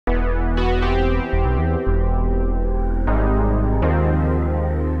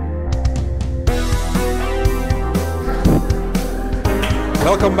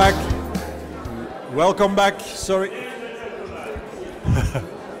Welcome back. Welcome back. Sorry.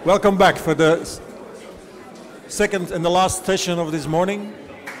 Welcome back for the second and the last session of this morning.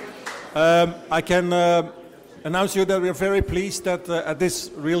 I can announce you that we are very pleased that at this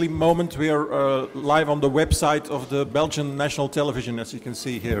really moment we are live on the website of the Belgian National Television, as you can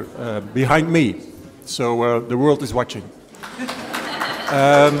see here behind me. So the world is watching.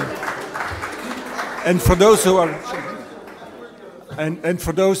 And for those who are, and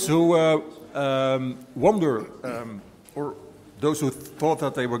for those who wonder, or those who thought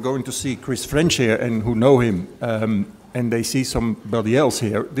that they were going to see Chris French here and who know him, and they see somebody else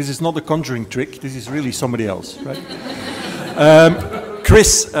here, this is not a conjuring trick. This is really somebody else, right?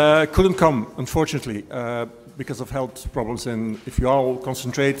 Chris couldn't come, unfortunately, because of health problems. And if you all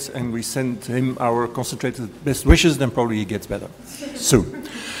concentrate and we send him our concentrated best wishes, then probably he gets better soon.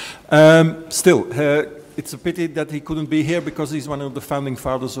 Still, it's a pity that he couldn't be here because he's one of the founding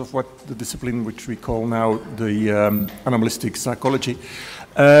fathers of what the discipline which we call now the Anomalistic psychology.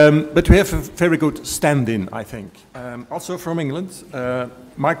 But we have a very good stand-in, I think. Also from England,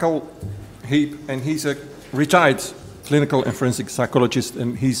 Michael Heap, and he's a retired clinical and forensic psychologist,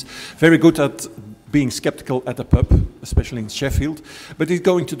 and he's very good at being skeptical at a pub, especially in Sheffield. But he's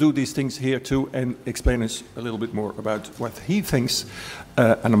going to do these things here too and explain us a little bit more about what he thinks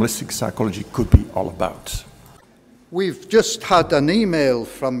anomalistic psychology could be all about. We've just had an email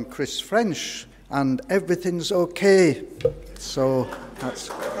from Chris French and everything's okay. So that's...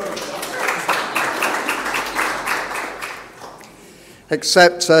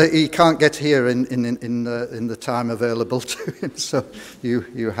 Except he can't get here in the time available to him, so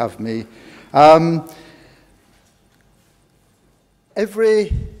you have me.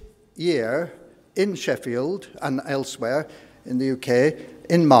 Every year in Sheffield and elsewhere in the UK,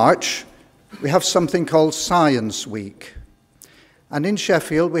 in March, we have something called Science Week. And in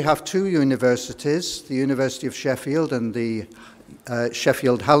Sheffield, we have two universities, the University of Sheffield and the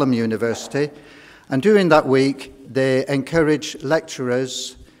Sheffield Hallam University. And during that week, they encourage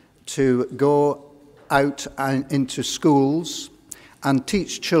lecturers to go out into schools and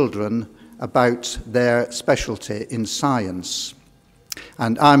teach children about their specialty in science.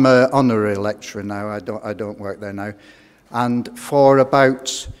 And I'm an honorary lecturer now, I don't work there now. And for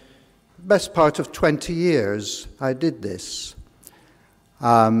about the best part of 20 years, I did this,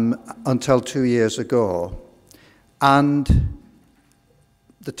 until 2 years ago. And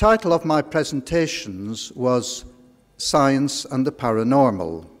the title of my presentations was Science and the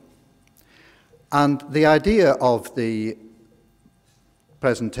Paranormal. And the idea of the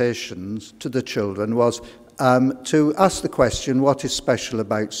presentations to the children was to ask the question, what is special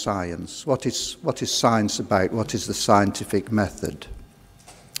about science? What is science about? What is the scientific method?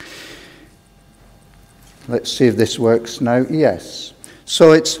 Let's see if this works now. Yes.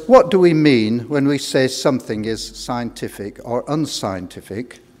 So it's, what do we mean when we say something is scientific or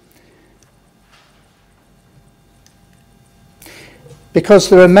unscientific? Because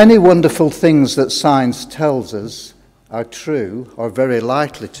there are many wonderful things that science tells us are true, or very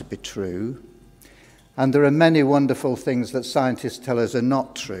likely to be true, and there are many wonderful things that scientists tell us are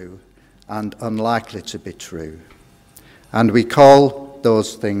not true and unlikely to be true. And we call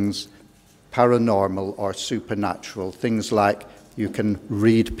those things paranormal or supernatural, things like you can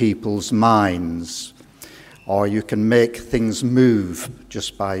read people's minds, or you can make things move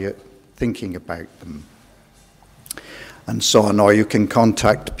just by thinking about them, and so on, or you can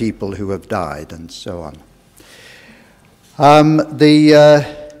contact people who have died, and so on.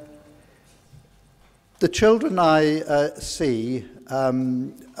 The children I see,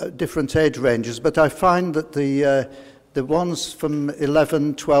 different age ranges, but I find that the ones from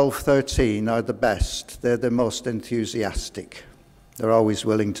 11, 12, 13 are the best. They're the most enthusiastic. They're always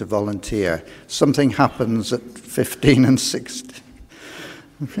willing to volunteer. Something happens at 15 and 16.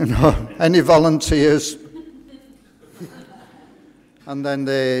 You know, any volunteers? And then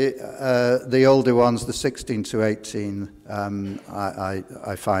the older ones, the 16 to 18,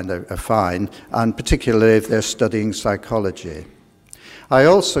 I find are fine, and particularly if they're studying psychology. I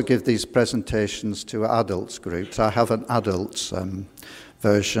also give these presentations to adults groups. I have an adults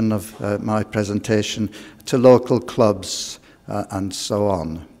version of my presentation to local clubs and so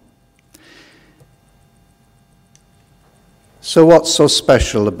on. So what's so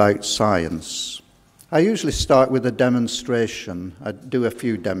special about science? I usually start with a demonstration. I do a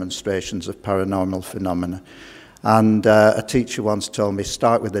few demonstrations of paranormal phenomena. And a teacher once told me,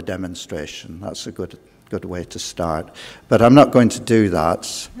 start with a demonstration. That's a good way to start. But I'm not going to do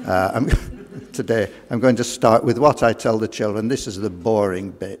that today. I'm going to start with what I tell the children. This is the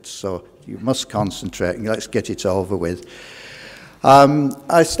boring bit, so you must concentrate and let's get it over with.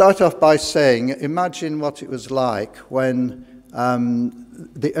 I start off by saying, imagine what it was like when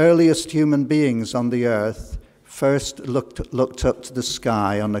the earliest human beings on the earth first looked up to the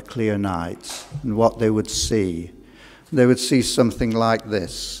sky on a clear night, and what they would see. They would see something like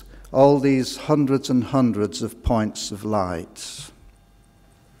this, all these hundreds and hundreds of points of light.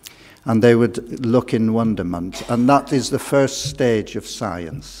 And they would look in wonderment. And that is the first stage of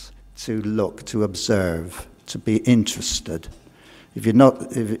science, to look, to observe, to be interested.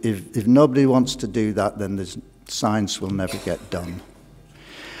 If nobody wants to do that, then science will never get done.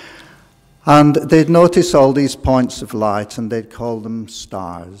 And they'd notice all these points of light, and they'd call them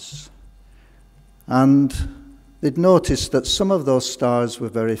stars. And they'd notice that some of those stars were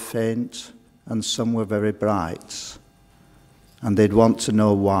very faint, and some were very bright. And they'd want to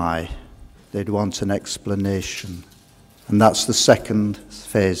know why. They'd want an explanation. And that's the second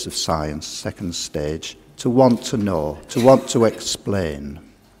phase of science, second stage, to want to know, to want to explain.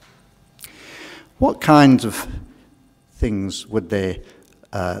 What kinds of things would they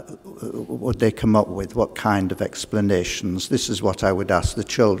come up with? What kind of explanations? This is what I would ask the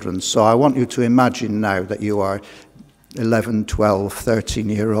children. So I want you to imagine now that you are 11, 12,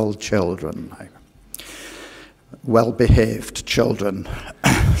 13-year-old children. Well-behaved children.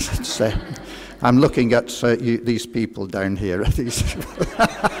 I'm looking at these people down here.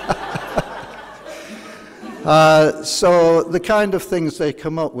 So the kind of things they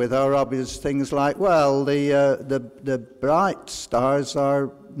come up with are obvious things like, well, the bright stars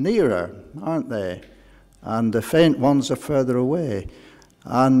are nearer, aren't they? And the faint ones are further away.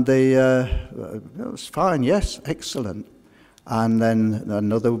 And it's fine, yes, excellent. And then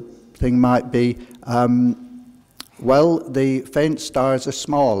another thing might be, well, the faint stars are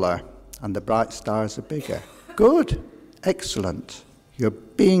smaller and the bright stars are bigger. Good, excellent. You're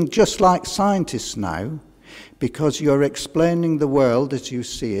being just like scientists now, because you're explaining the world as you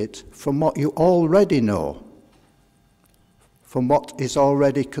see it from what you already know, from what is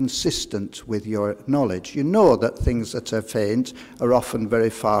already consistent with your knowledge. You know that things that are faint are often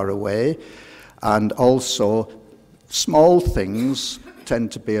very far away, and also small things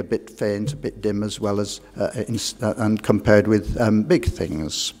tend to be a bit faint, a bit dim, as well as and compared with big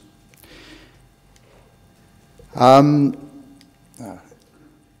things. When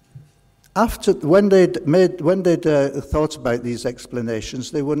they'd thought about these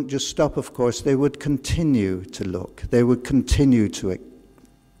explanations, they wouldn't just stop, of course. They would continue to look. They would continue to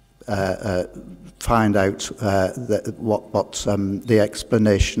find out what the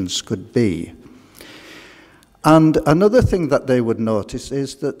explanations could be. And another thing that they would notice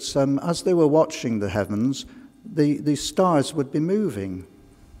is that as they were watching the heavens, the stars would be moving.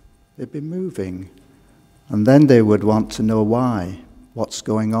 They'd be moving. And then they would want to know why. What's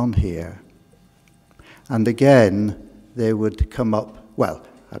going on here? And again, they would come up, well,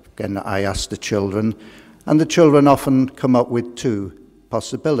 again, I asked the children, and the children often come up with two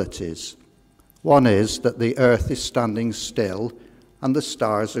possibilities. One is that the earth is standing still and the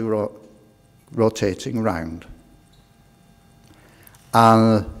stars are rotating round.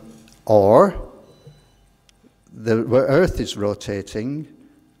 Or the earth is rotating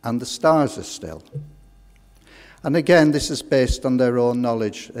and the stars are still. And again, this is based on their own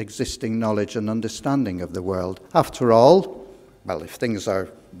knowledge, existing knowledge and understanding of the world. After all, well, if things are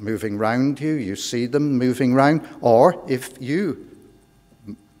moving round you, you see them moving round, or if the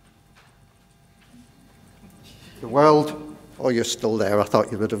world, oh, you're still there, I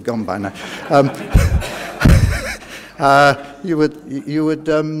thought you would have gone by now.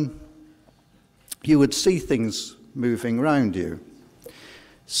 You would see things moving round you.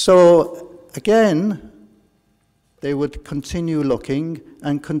 So, again, they would continue looking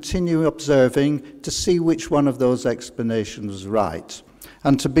and continue observing to see which one of those explanations was right.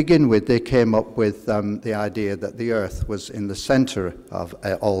 And to begin with, they came up with the idea that the earth was in the center of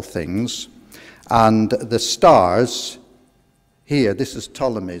all things, and the stars, here, this is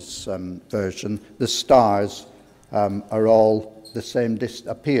Ptolemy's version, the stars are all the same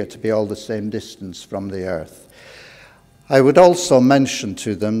appear to be all the same distance from the earth. I would also mention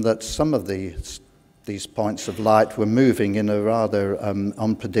to them that some of these points of light were moving in a rather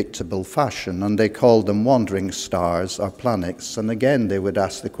unpredictable fashion, and they called them wandering stars or planets. And again, they would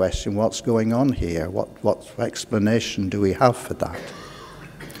ask the question, what's going on here? What explanation do we have for that?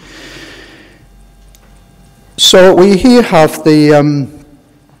 So we here have the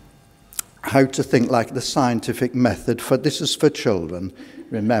how to think like the scientific method. This is for children,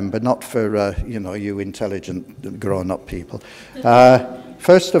 remember, not for you intelligent grown-up people.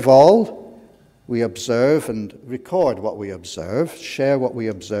 First of all, we observe and record what we observe, share what we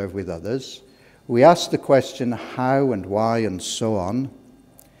observe with others. We ask the question how and why and so on.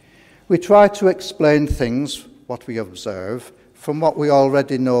 We try to explain things, what we observe, from what we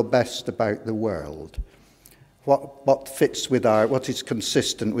already know best about the world. What fits with what is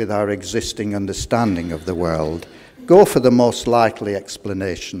consistent with our existing understanding of the world. Go for the most likely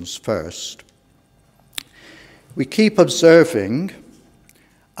explanations first. We keep observing,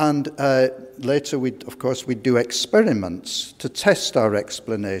 and later we do experiments to test our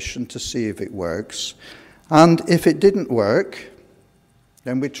explanation to see if it works. And if it didn't work,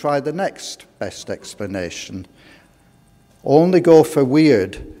 then we try the next best explanation. Only go for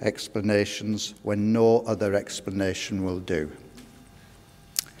weird explanations when no other explanation will do.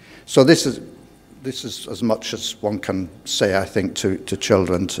 So this is as much as one can say, I think, to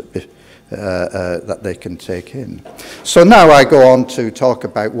children that they can take in. So now I go on to talk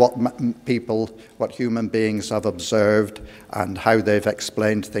about what human beings have observed and how they've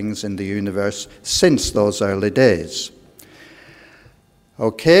explained things in the universe since those early days.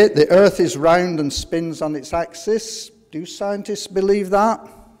 Okay, the Earth is round and spins on its axis. Do scientists believe that?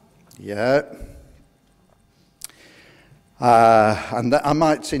 Yeah. And I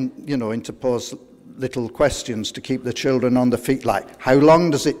might, interpose little questions to keep the children on their feet, like how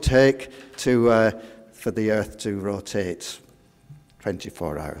long does it take for the Earth to rotate?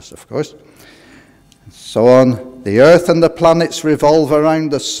 24 hours, of course. So on. The Earth and the planets revolve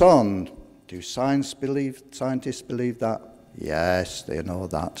around the sun. Do scientists believe that? Yes, they know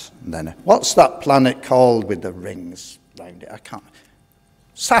that. And then, what's that planet called with the rings round it? I can't.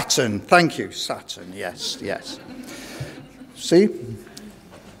 Saturn. Thank you, Saturn. Yes. See,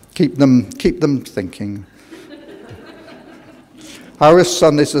 keep them thinking. Our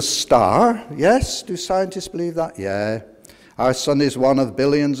sun is a star. Yes. Do scientists believe that? Yeah. Our sun is one of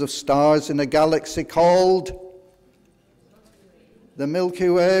billions of stars in a galaxy called the Milky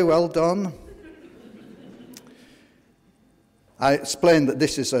Way. Well done. I explained that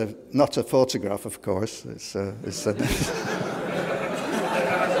this is not a photograph, of course. It's a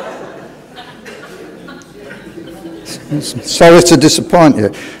Sorry to disappoint you.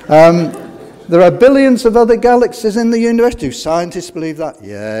 There are billions of other galaxies in the universe. Do scientists believe that?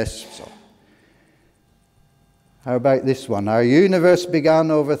 Yes. So, how about this one? Our universe began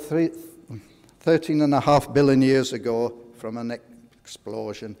over 13.5 billion years ago from an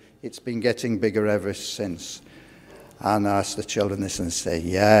explosion. It's been getting bigger ever since. And I ask the children this and say,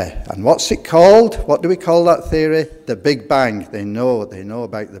 yeah. And what's it called? What do we call that theory? The Big Bang. They know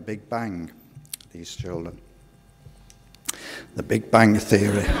about the Big Bang, these children. The Big Bang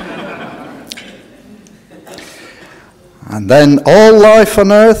theory. And then all life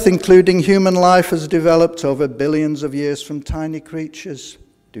on Earth, including human life, has developed over billions of years from tiny creatures.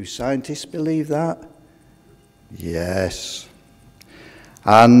 Do scientists believe that? Yes.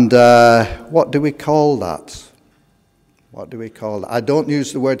 And what do we call that? What do we call that? I don't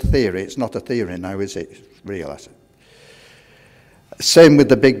use the word theory. It's not a theory now, is it? It's real, is it? Same with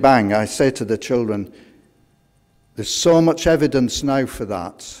the Big Bang. I say to the children, there's so much evidence now for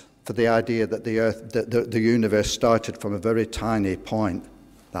that, for the idea that the universe started from a very tiny point,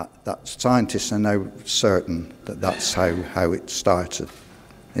 that scientists are now certain that that's how it started.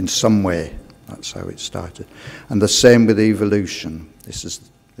 In some way, that's how it started. And the same with evolution.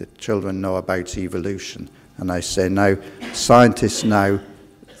 The children know about evolution. And I say now, scientists now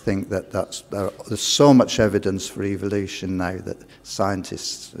think that there's so much evidence for evolution now that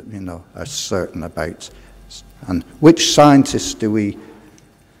scientists, are certain about. And which scientists do we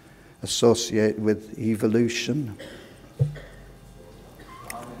associate with evolution?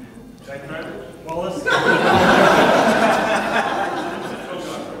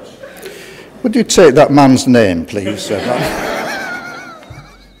 Would you take that man's name, please?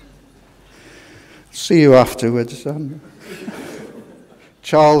 See you afterwards.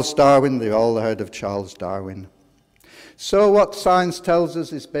 Charles Darwin, they've all heard of Charles Darwin. So what science tells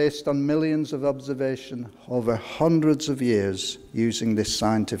us is based on millions of observation over hundreds of years using this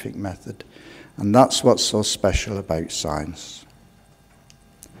scientific method. And that's what's so special about science.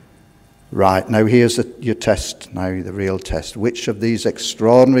 Right, now here's your test now, the real test. Which of these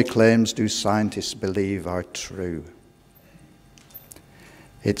extraordinary claims do scientists believe are true?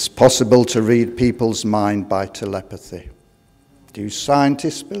 It's possible to read people's mind by telepathy. Do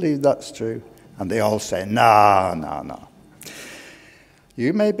scientists believe that's true? And they all say, no.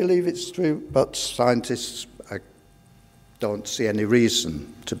 You may believe it's true, but scientists don't see any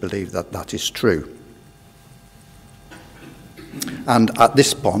reason to believe that that is true. And at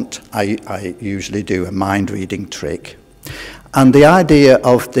this point, I usually do a mind-reading trick. And the idea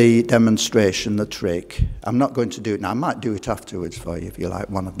of the demonstration, the trick, I'm not going to do it now, I might do it afterwards for you if you like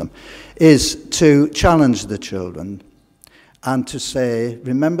one of them, is to challenge the children and to say,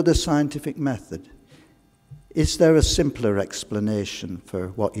 remember the scientific method. Is there a simpler explanation for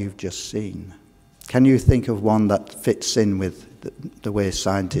what you've just seen? Can you think of one that fits in with the way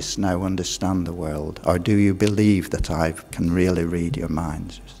scientists now understand the world? Or do you believe that I can really read your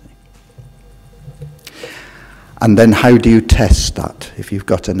minds? And then how do you test that? If you've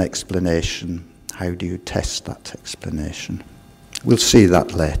got an explanation, how do you test that explanation? We'll see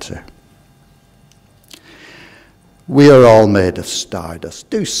that later. We are all made of stardust.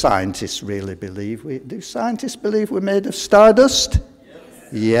 Do scientists really believe do scientists believe we're made of stardust?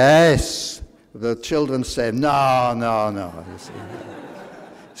 Yes. Yes. The children say, no, no, no.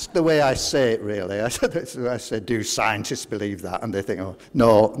 It's the way I say it, really. I say, do scientists believe that? And they think, oh,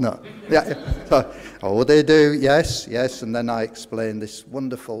 no, no. Yeah. Oh, they do, yes, yes. And then I explain this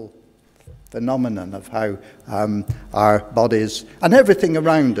wonderful phenomenon of how our bodies and everything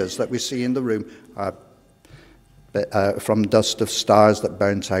around us that we see in the room are from dust of stars that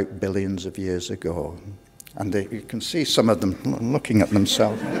burnt out billions of years ago. And you can see some of them looking at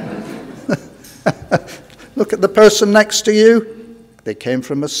themselves. Look at the person next to you. They came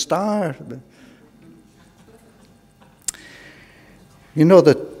from a star. You know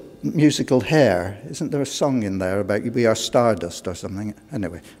the musical Hair? Isn't there a song in there about we are stardust or something?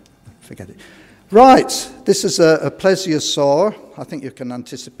 Anyway, forget it. Right, this is a plesiosaur. I think you can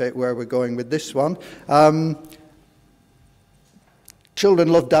anticipate where we're going with this one. Children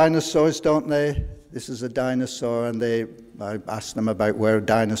love dinosaurs, don't they? This is a dinosaur, and I asked them about where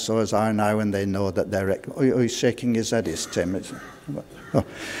dinosaurs are now, and they know that they're... Oh, he's shaking his head, is Tim.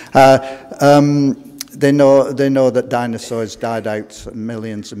 They know that dinosaurs died out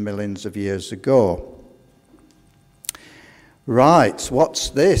millions and millions of years ago. Right,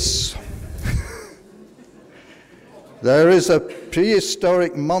 what's this? There is a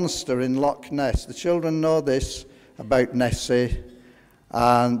prehistoric monster in Loch Ness. The children know this about Nessie.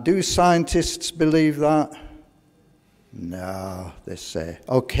 And do scientists believe that? No, they say.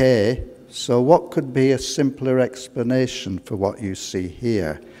 Okay, so what could be a simpler explanation for what you see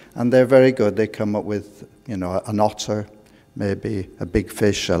here? And they're very good. They come up with, you know, an otter, maybe a big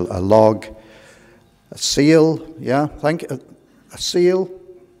fish, a log, a seal. Yeah, thank you. A seal.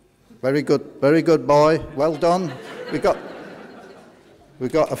 Very good boy. Well done. We got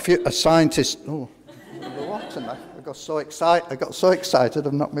a scientist. Oh, the water now. I got so excited,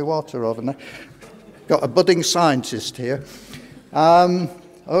 I've knocked my water over now. Got a budding scientist here.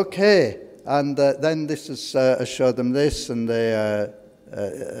 Okay, and then this is, I show them this, and they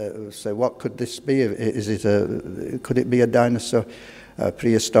say, what could this be? Could it be a dinosaur, a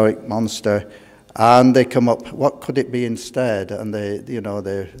prehistoric monster? And they come up, what could it be instead? And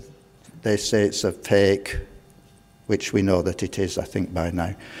they say it's a fake, which we know that it is, I think, by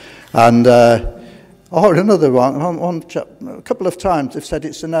now. And or another one, a couple of times they've said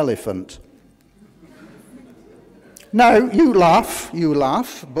it's an elephant. Now, you laugh,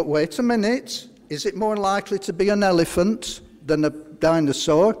 but wait a minute. Is it more likely to be an elephant than a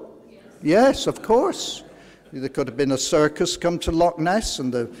dinosaur? Yes, of course. There could have been a circus come to Loch Ness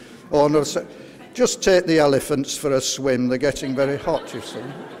and the owner said, just take the elephants for a swim, they're getting very hot, you see.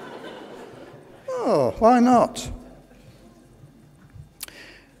 Oh, why not?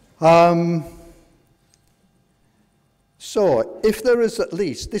 So, if there is at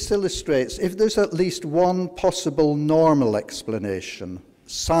least, this illustrates, if there's at least one possible normal explanation,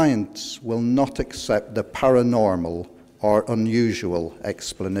 science will not accept the paranormal or unusual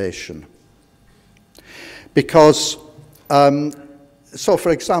explanation. Because, so for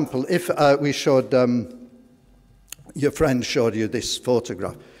example, if we showed, your friend showed you this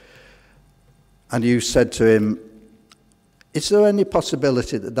photograph, and you said to him, is there any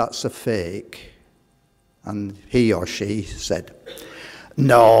possibility that that's a fake? And he or she said,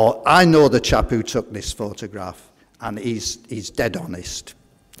 no, I know the chap who took this photograph, and he's dead honest.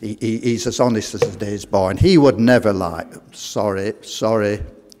 He's as honest as the day he's born. He would never lie. Sorry.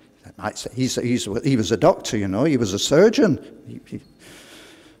 I'd say he was a doctor, you know. He was a surgeon.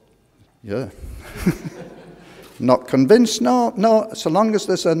 Yeah. Not convinced? No. So long as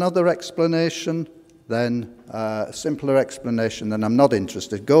there's another explanation, then a simpler explanation, then I'm not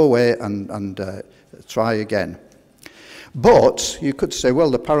interested. Go away and try again. But you could say,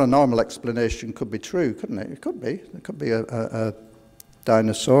 well, the paranormal explanation could be true, couldn't it? It could be. There could be a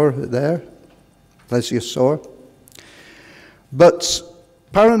dinosaur there, plesiosaur. But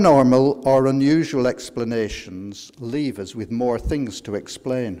paranormal or unusual explanations leave us with more things to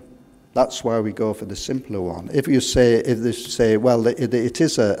explain. That's why we go for the simpler one. If they say, well, it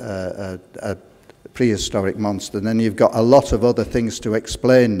is a prehistoric monster, then you've got a lot of other things to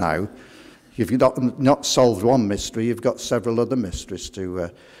explain now. If you've not solved one mystery, you've got several other mysteries to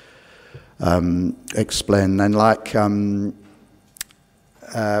explain. Then, like,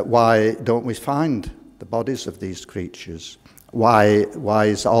 why don't we find the bodies of these creatures? Why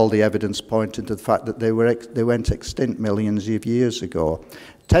is all the evidence pointing to the fact that they went extinct millions of years ago?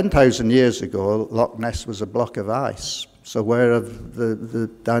 10,000 years ago, Loch Ness was a block of ice. So where have the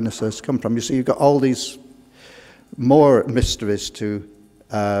dinosaurs come from? You see, you've got all these more mysteries to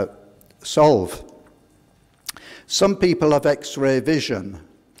solve. Some people have X-ray vision.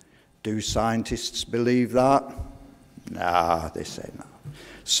 Do scientists believe that? Nah, they say no.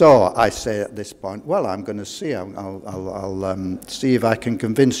 So I say at this point, well, I'm going to see. I'll see if I can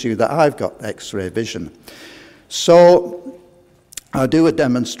convince you that I've got X-ray vision. So I'll do a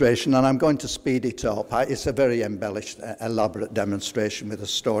demonstration, and I'm going to speed it up. It's a very embellished, elaborate demonstration with a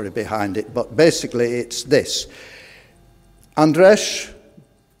story behind it. But basically, it's this. Andres,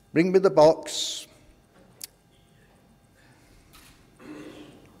 bring me the box.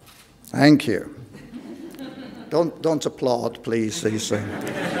 Thank you. Don't applaud, please.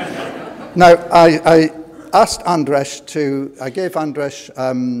 Now, I asked Andres I gave Andres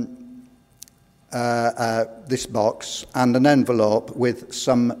this box and an envelope with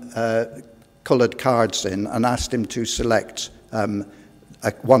some coloured cards in, and asked him to select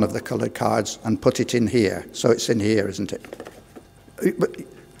one of the coloured cards and put it in here. So it's in here, isn't it? But,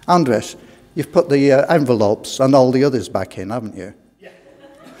 Andres, you've put the envelopes and all the others back in, haven't you? Yeah.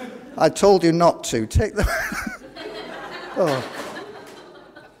 I told you not to. Take them. Oh.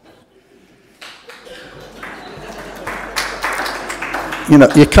 You know,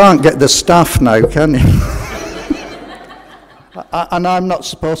 you can't get the staff now, can you? And I'm not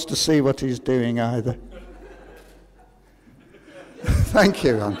supposed to see what he's doing either. Thank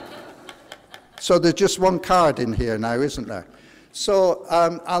you, Anne. So there's just one card in here now, isn't there? So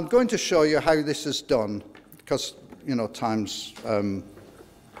I'm going to show you how this is done, because, you know, times...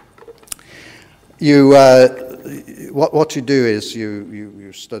 what you do is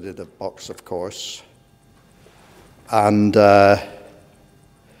you study the box, of course, and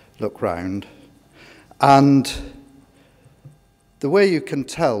look round, and the way you can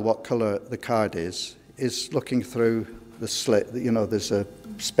tell what colour the card is looking through the slit. You know, there's a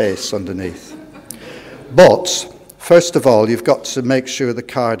space underneath. But first of all, you've got to make sure the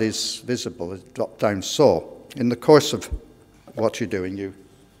card is visible. It's dropped down. So in the course of what you're doing, you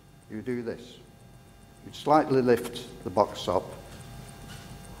do this. You slightly lift the box up.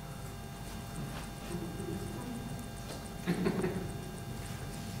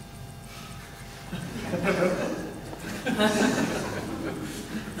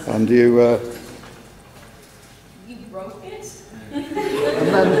 And you broke it?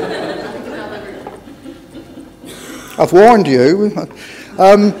 And then I've warned you.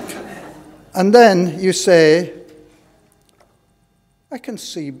 And then you say, I can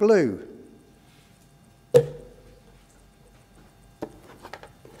see blue.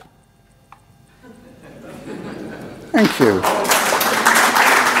 Thank you.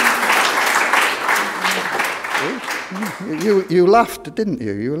 You laughed, didn't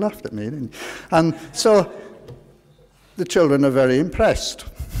you? You laughed at me, didn't you? And so the children are very impressed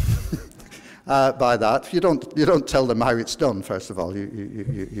by that. You don't tell them how it's done, first of all.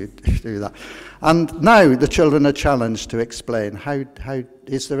 You do that. And now the children are challenged to explain how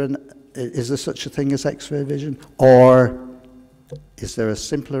is there such a thing as X-ray vision, or is there a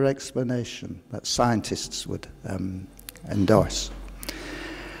simpler explanation that scientists would endorse?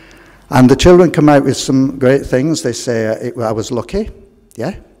 And the children come out with some great things. They say, I was lucky,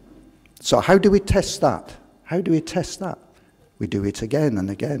 yeah? So how do we test that? How do we test that? We do it again and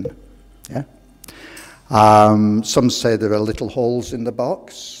again, yeah? Some say there are little holes in the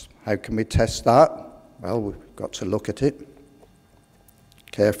box. How can we test that? Well, we've got to look at it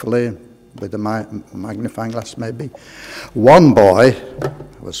carefully, with a magnifying glass maybe. One boy, I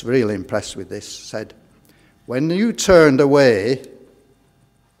was really impressed with this, said, when you turned away,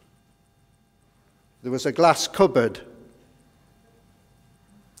 there was a glass cupboard,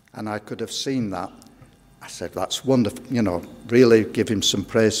 and I could have seen that. I said, that's wonderful, you know, really give him some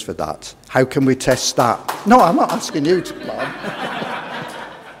praise for that. How can we test that? No, I'm not asking you to, Bob.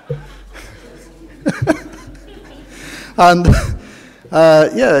 And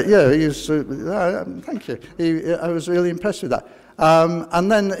thank you. I was really impressed with that.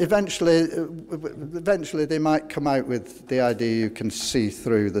 And then eventually they might come out with the idea you can see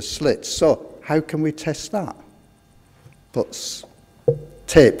through the slits. So how can we test that? Put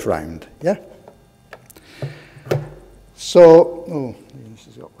tape round, yeah? So, oh, this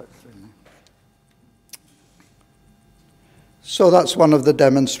has got wet through now. So that's one of the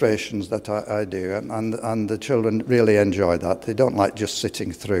demonstrations that I do, and the children really enjoy that. They don't like just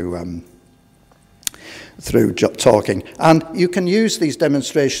sitting through talking. And you can use these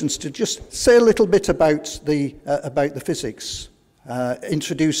demonstrations to just say a little bit about the physics.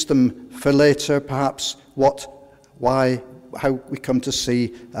 Introduce them for later, perhaps, why, how we come to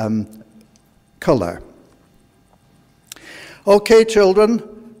see colour. Okay, children.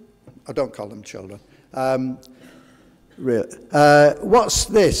 I don't call them children. What's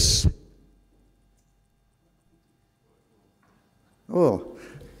this? Oh,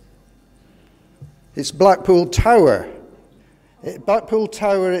 it's Blackpool Tower. Blackpool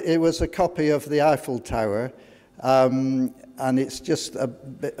Tower, it was a copy of the Eiffel Tower, and it's just a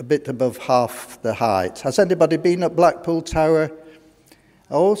bit above half the height. Has anybody been at Blackpool Tower?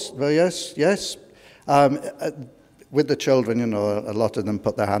 Oh, well, yes. With the children, you know, a lot of them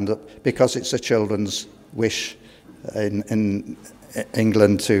put their hand up because it's a children's wish in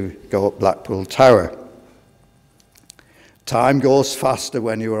England to go up Blackpool Tower. Time goes faster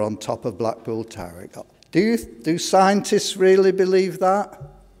when you are on top of Blackpool Tower. Do scientists really believe that?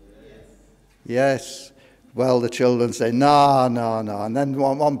 Yes. Well, the children say, no. And then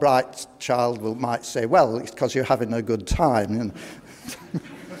one bright child might say, well, it's because you're having a good time. You know.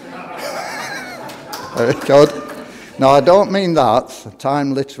 Very good. No, I don't mean that.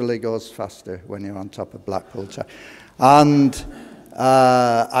 Time literally goes faster when you're on top of Blackpool Tower. And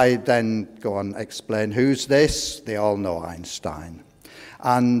I then go on explain, who's this? They all know Einstein.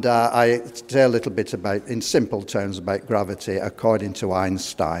 And I say a little bit about, in simple terms, about gravity according to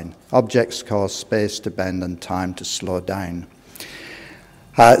Einstein. Objects cause space to bend and time to slow down.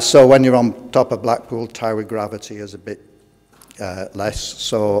 So when you're on top of Blackpool Tower, gravity is a bit less,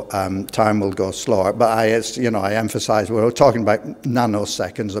 so time will go slower. But I emphasize we're talking about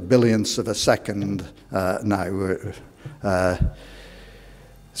nanoseconds, a billionth of a second now.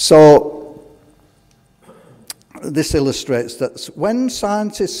 So this illustrates that when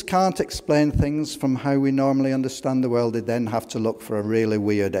scientists can't explain things from how we normally understand the world, they then have to look for a really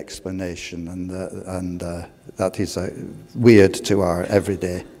weird explanation, and that is weird to our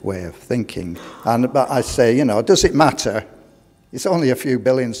everyday way of thinking. But I say, you know, does it matter? It's only a few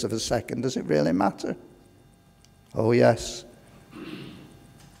billionths of a second. Does it really matter? Oh, yes.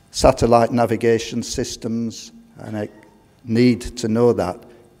 Satellite navigation systems, and I need to know that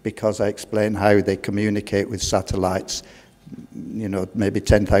because I explain how they communicate with satellites, you know, maybe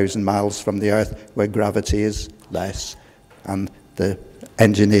 10,000 miles from the Earth, where gravity is less. And the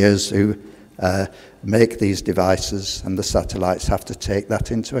engineers who make these devices and the satellites have to take that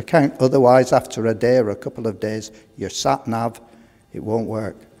into account. Otherwise, after a day or a couple of days, your sat-nav, it won't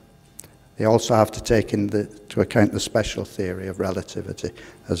work. They also have to take into account the special theory of relativity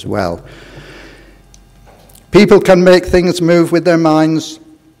as well. People can make things move with their minds.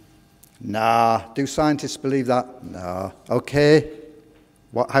 Nah. Do scientists believe that? No. Okay.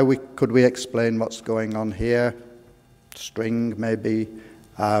 Could we explain what's going on here? String, maybe.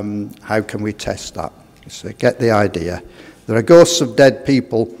 How can we test that? So get the idea. There are ghosts of dead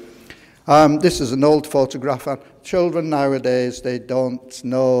people. This is an old photograph. Children nowadays, they don't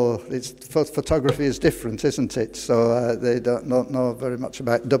know. Photography is different, isn't it? So they don't know very much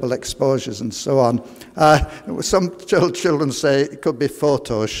about double exposures and so on. Some children say it could be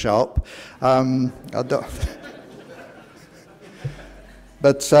Photoshop. I don't.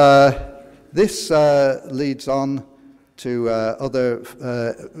 But this leads on to other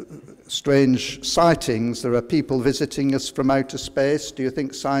strange sightings. There are people visiting us from outer space. Do you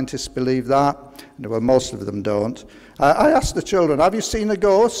think scientists believe that? Well, most of them don't. I asked the children, have you seen a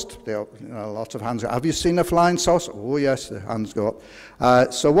ghost? A lot of hands go up. Have you seen a flying saucer? Oh, yes, the hands go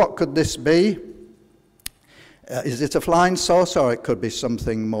up. So what could this be? Is it a flying saucer, or it could be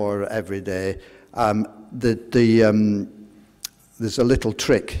something more everyday? There's a little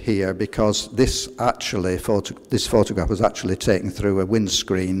trick here, because this photograph was actually taken through a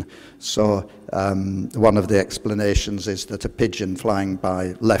windscreen. So one of the explanations is that a pigeon flying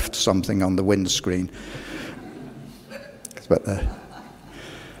by left something on the windscreen. But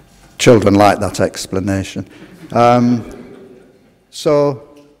children like that explanation. So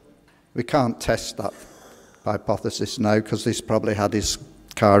we can't test that hypothesis now, because this probably had his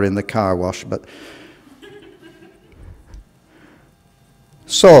car in the car wash. But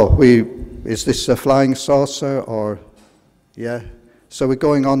so is this a flying saucer, or, yeah? So we're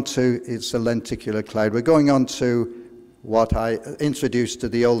going on to, it's a lenticular cloud. We're going on to what I introduced to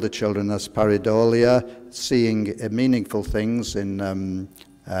the older children as pareidolia, seeing meaningful things in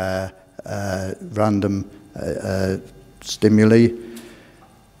random stimuli.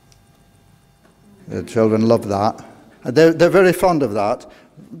 The children love that. They're very fond of that.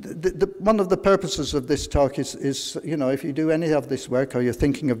 One of the purposes of this talk is, you know, if you do any of this work or you're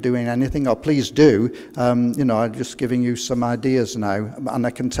thinking of doing anything, or please do, you know, I'm just giving you some ideas now. And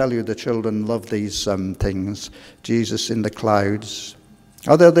I can tell you the children love these things. Jesus in the clouds.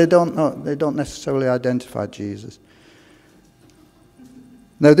 Although they don't necessarily identify Jesus.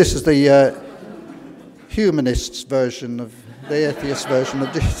 Now, this is the humanists' version of, the atheist version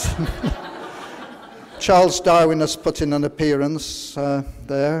of Jesus. Charles Darwin has put in an appearance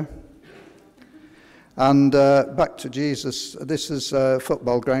there. And back to Jesus. This is a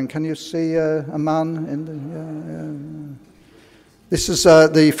football ground. Can you see a man in the... This is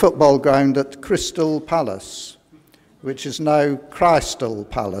the football ground at Crystal Palace, which is now Crystal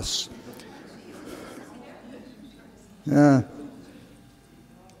Palace. Yeah.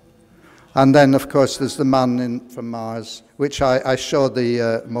 And then, of course, there's the man from Mars, which I showed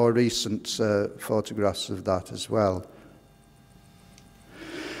the more recent photographs of that as well.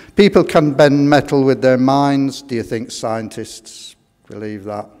 People can bend metal with their minds. Do you think scientists believe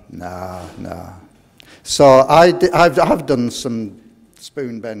that? No. So I've done some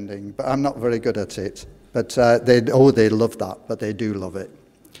spoon bending, but I'm not very good at it. But they love that, but they do love it.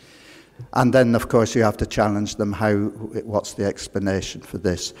 And then, of course, you have to challenge them. What's the explanation for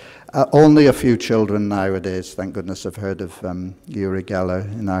this? Only a few children nowadays, thank goodness, have heard of Uri Geller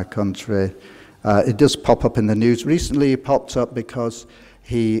in our country. It does pop up in the news. Recently, he popped up because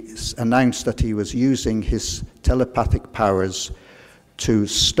he announced that he was using his telepathic powers to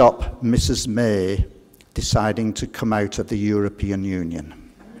stop Mrs. May deciding to come out of the European Union.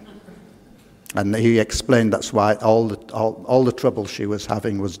 And he explained that's why all the trouble she was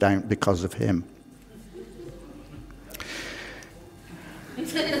having was down because of him.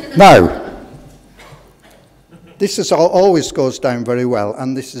 Now, this always goes down very well,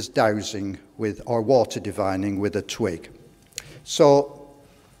 and this is dowsing with, or water divining with a twig. So,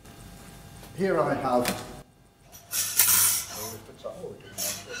 here I have,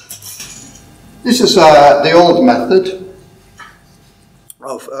 this is the old method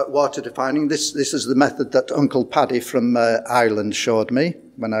of water defining. This is the method that Uncle Paddy from Ireland showed me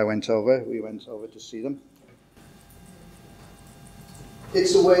when I went over. We went over to see them.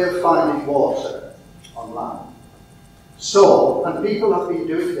 It's a way of finding water on land. So, and people have been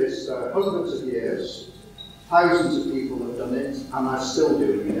doing this hundreds of years. Thousands of people have done it and are still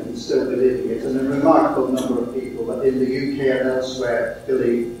doing it and still believing it. And a remarkable number of people that in the UK and elsewhere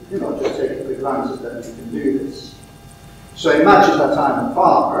believe, you know, just take it for granted that you can do this. So imagine that I'm a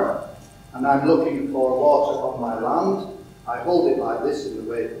farmer and I'm looking for water on my land. I hold it like this in the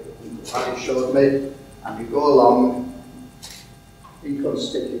way that Paddy showed me, and you go along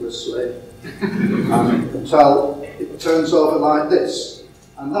inconspicuously until it turns over like this.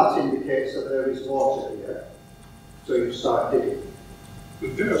 And that indicates that there is water here. So you start digging.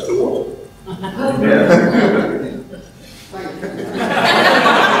 There's the water. Thank you.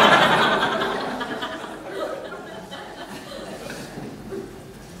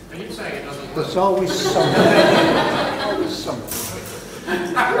 There's always something. Always something.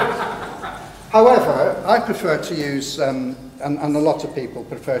 However, I prefer to use, and a lot of people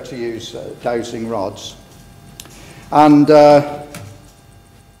prefer to use dowsing rods. And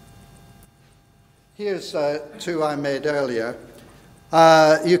here's two I made earlier.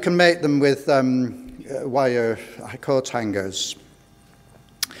 You can make them with wire coat hangers.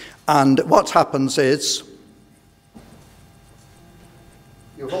 And what happens is,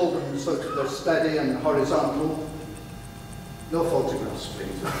 you hold them so that they're steady and horizontal. No photographs, please.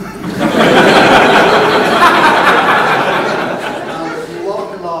 And you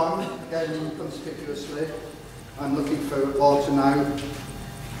walk along, again inconspicuously. I'm looking for water now.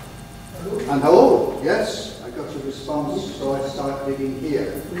 And oh, yes, I got a response, so I start digging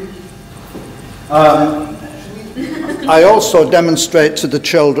here. I also demonstrate to the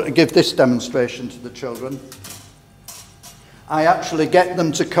children, give this demonstration to the children. I actually get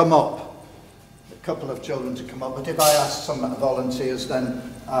them to come up, a couple of children to come up, but if I ask some volunteers, then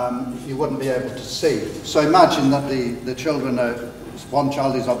you wouldn't be able to see. So imagine that the children are, one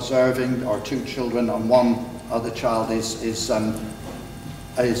child is observing, or two children, and one other child is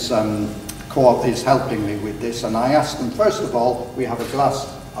helping me with this, and I ask them, first of all, we have a glass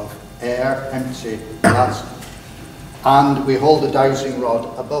of air, empty glass, and we hold the dowsing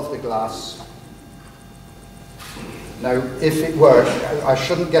rod above the glass. Now, if it were, I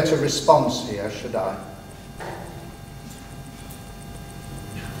shouldn't get a response here, should I?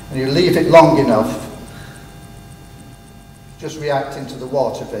 and you leave it long enough, just reacting to the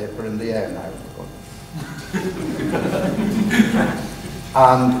water vapour in the air now.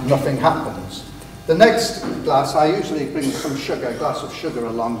 And nothing happens. The next glass, I usually bring some sugar, a glass of sugar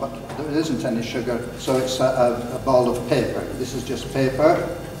along, but there isn't any sugar, so it's a ball of paper. This is just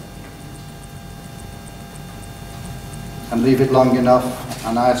paper. And leave it long enough,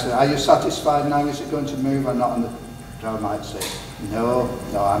 and I say, are you satisfied now? Is it going to move or not? And the child might say, no,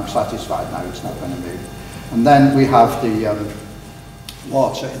 I'm satisfied now, it's not going to move. And then we have the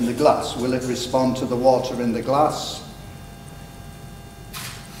water in the glass. Will it respond to the water in the glass?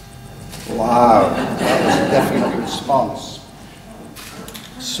 Wow, that was a definite response.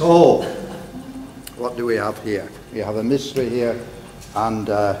 So, what do we have here? We have a mystery here, and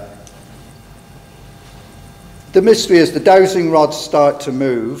the mystery is the dowsing rods start to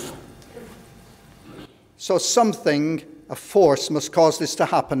move. So something, a force, must cause this to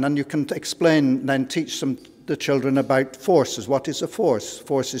happen, and you can explain, then teach the children about forces. What is a force?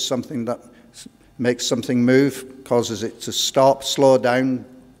 Force is something that makes something move, causes it to stop, slow down,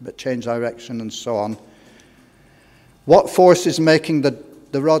 but change direction and so on. What force is making the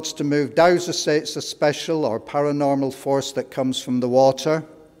rods to move? Dowsers say it's a special or paranormal force that comes from the water.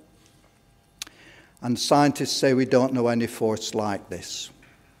 And scientists say we don't know any force like this.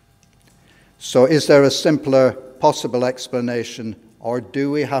 So is there a simpler possible explanation, or do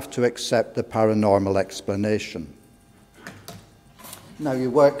we have to accept the paranormal explanation? Now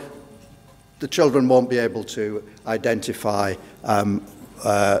the children won't be able to identify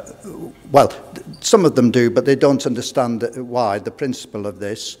well, some of them do, but they don't understand why, the principle of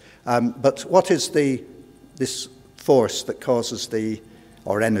this. But what is this force that causes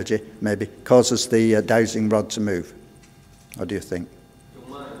or energy, maybe, causes the dowsing rod to move? What do you think?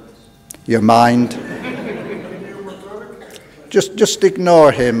 Your mind. Just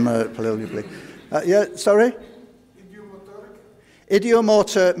ignore him, please. Yeah, sorry?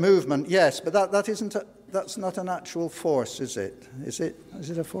 Idiomotor movement, yes, but that isn't that's not an actual force, is it? Is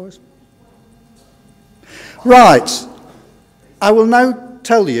it a force? Right. I will now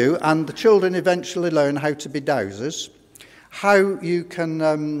tell you, and the children eventually learn how to be dowsers, how you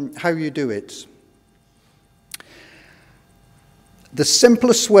do it. The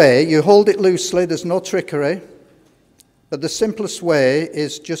simplest way, you hold it loosely, there's no trickery, but the simplest way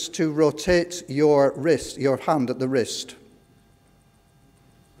is just to rotate your wrist, your hand at the wrist.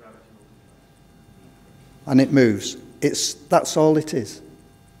 And it moves. That's all it is.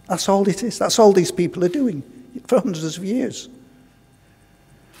 That's all it is. That's all these people are doing for hundreds of years.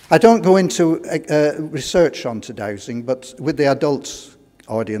 I don't go into research onto dowsing, but with the adult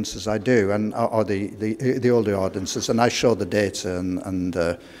audiences I do, or the older audiences, and I show the data and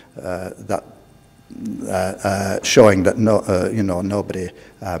that showing that nobody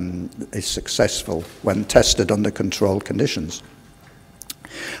is successful when tested under controlled conditions.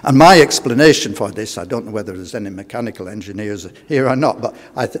 And my explanation for this, I don't know whether there's any mechanical engineers here or not, but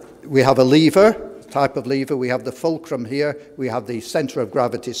we have a lever, type of lever, we have the fulcrum here, we have the centre of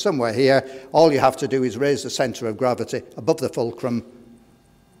gravity somewhere here. All you have to do is raise the centre of gravity above the fulcrum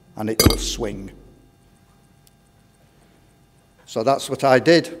and it will swing. So that's what I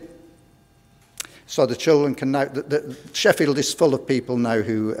did. So the children can now, Sheffield is full of people now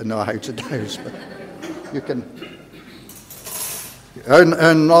who know how to douse, but you can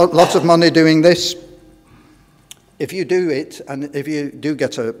earn lots of money doing this. If you do it, and if you do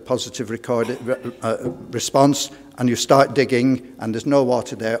get a positive response, and you start digging, and there's no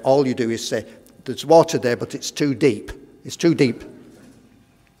water there, all you do is say, there's water there, but it's too deep. It's too deep.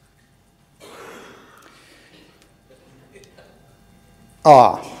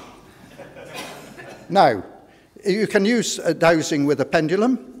 Now, you can use dowsing with a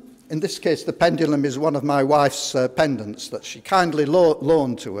pendulum. In this case, the pendulum is one of my wife's pendants that she kindly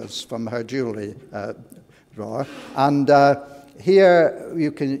loaned to us from her jewellery drawer. And here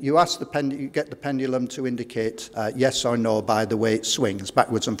you get the pendulum to indicate yes or no by the way it swings.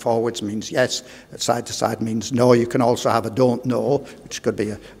 Backwards and forwards means yes, side to side means no. You can also have a don't know, which could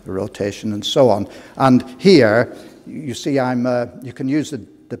be a rotation and so on. And here, you see, you can use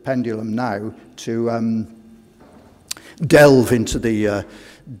the pendulum now to delve into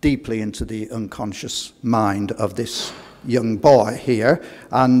deeply into the unconscious mind of this young boy here,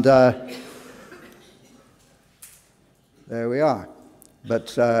 and there we are.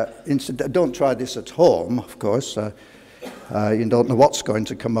 But don't try this at home, of course. You don't know what's going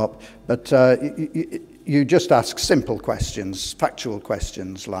to come up, but you just ask simple questions, factual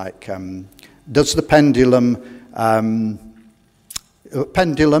questions like, does the pendulum,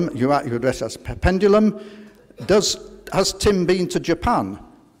 you address as pendulum, has Tim been to Japan?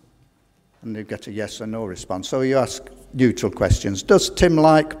 And you get a yes or no response. So you ask neutral questions. Does Tim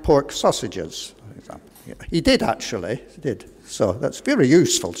like pork sausages, for example? Yeah. He did, actually. He did. So that's very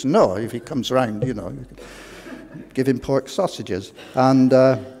useful to know if he comes around, you can give him pork sausages. And,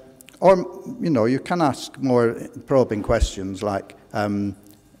 or, you can ask more probing questions like,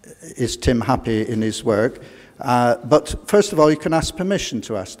 is Tim happy in his work? But first of all, you can ask permission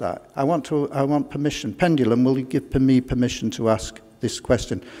to ask that. I want permission. Pendulum, will you give me permission to ask this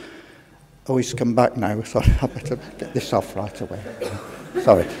question? Oh, he's come back now. Sorry, I better get this off right away.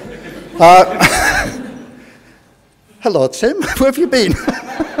 Sorry. Hello, Tim. Where have you been?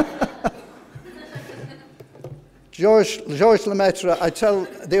 Georges Lemaitre, I tell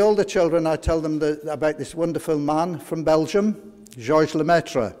the older children, about this wonderful man from Belgium, Georges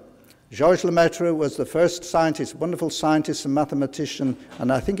Lemaitre. Georges Lemaitre was the first scientist, wonderful scientist and mathematician,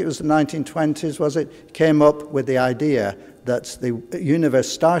 and I think it was the 1920s, was it? Came up with the idea that the universe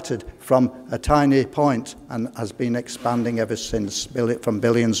started from a tiny point and has been expanding ever since, from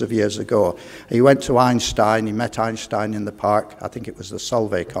billions of years ago. He went to Einstein, he met Einstein in the park, I think it was the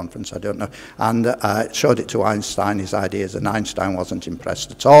Solvay conference, I don't know, and showed it to Einstein, his ideas, and Einstein wasn't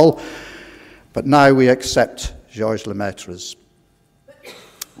impressed at all. But now we accept Georges Lemaitre's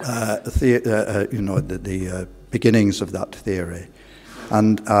the beginnings of that theory.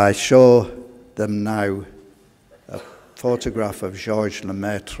 And I show them now a photograph of Georges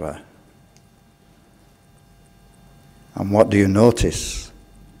Lemaitre. And what do you notice?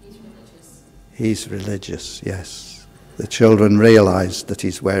 He's religious. He's religious, yes. The children realize that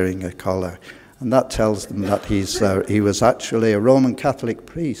he's wearing a collar. And that tells them that he was actually a Roman Catholic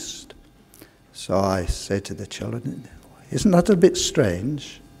priest. So I say to the children, isn't that a bit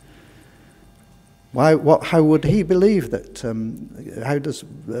strange? How would he believe that? How does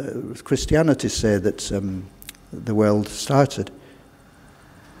Christianity say that the world started?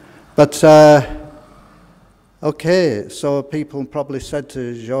 But, okay, so people probably said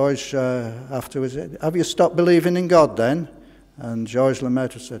to Georges afterwards, have you stopped believing in God then? And Georges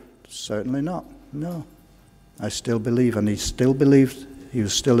Lemaitre said, certainly not, no. I still believe, and he still believed. He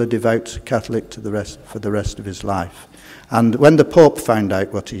was still a devout Catholic for the rest of his life. And when the Pope found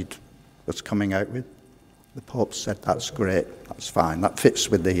out what he was coming out with, the Pope said, that's great, that's fine, that fits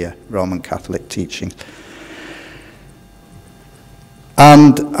with the Roman Catholic teaching.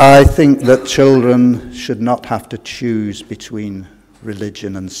 And I think that children should not have to choose between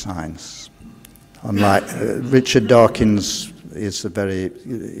religion and science. Unlike Richard Dawkins gives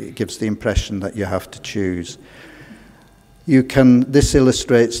the impression that you have to choose. This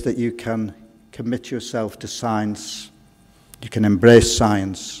illustrates that you can commit yourself to science, you can embrace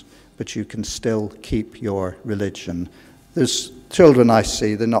science, but you can still keep your religion. There's children I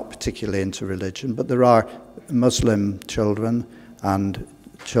see, they're not particularly into religion, but there are Muslim children and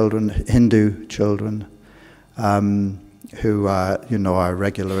Hindu children, who are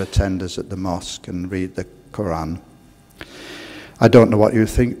regular attenders at the mosque and read the Quran. I don't know what you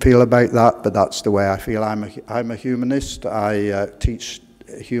feel about that, but that's the way I feel. I'm a humanist. I teach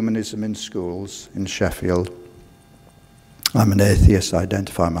humanism in schools in Sheffield. I'm an atheist. I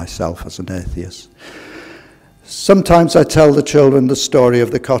identify myself as an atheist. Sometimes I tell the children the story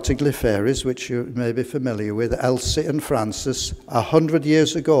of the Cottingley fairies, which you may be familiar with, Elsie and Francis, 100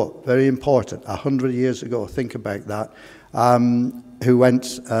 years ago, very important, 100 years ago, think about that, who went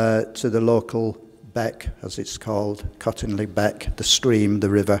to the local beck, as it's called, Cottingley Beck, the stream, the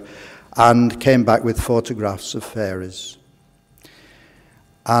river, and came back with photographs of fairies.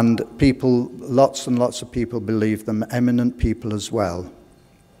 And people, lots and lots of people believe them, eminent people as well.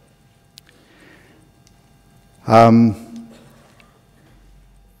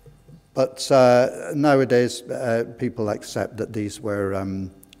 But nowadays, people accept that these were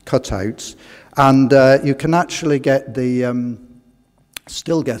cutouts, and you can actually get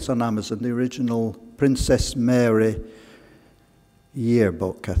still get on Amazon the original Princess Mary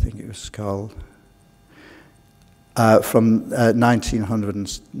yearbook, I think it was called, from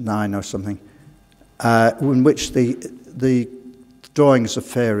 1909 or something, in which the drawings of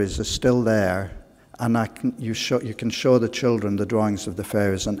fairies are still there. And you can show the children the drawings of the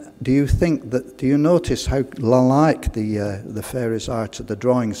fairies. And do you notice how alike the fairies are to the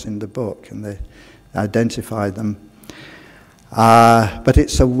drawings in the book, and they identify them? But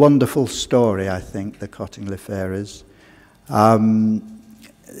it's a wonderful story, I think, the Cottingley fairies.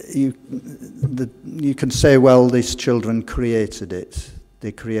 You can say, well, these children created it.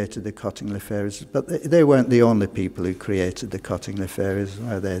 They created the Cottingley fairies, but they weren't the only people who created the Cottingley fairies,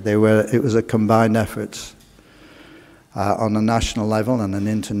 were they? It was a combined effort on a national level and an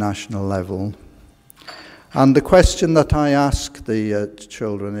international level. And the question that I ask the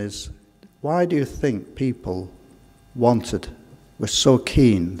children is, Why do you think people were so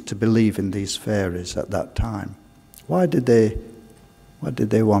keen to believe in these fairies at that time? Why did they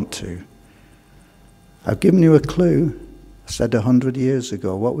want to? I've given you a clue. I said 100 years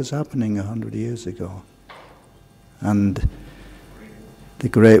ago. What was happening 100 years ago? And the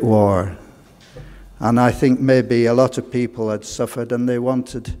Great War. And I think maybe a lot of people had suffered and they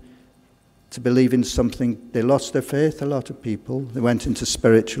wanted to believe in something. They lost their faith, a lot of people. They went into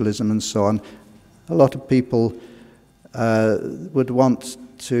spiritualism and so on. A lot of people would want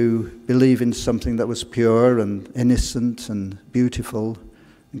to believe in something that was pure and innocent and beautiful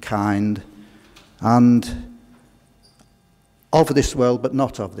and kind and of this world, but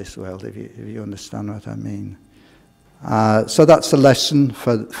not of this world, if you understand what I mean. So that's a lesson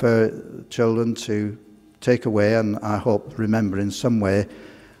for children to take away and I hope remember in some way.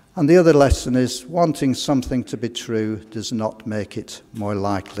 And the other lesson is wanting something to be true does not make it more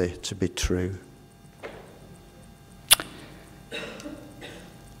likely to be true.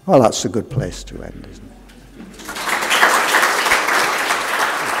 Well, that's a good place to end, isn't it?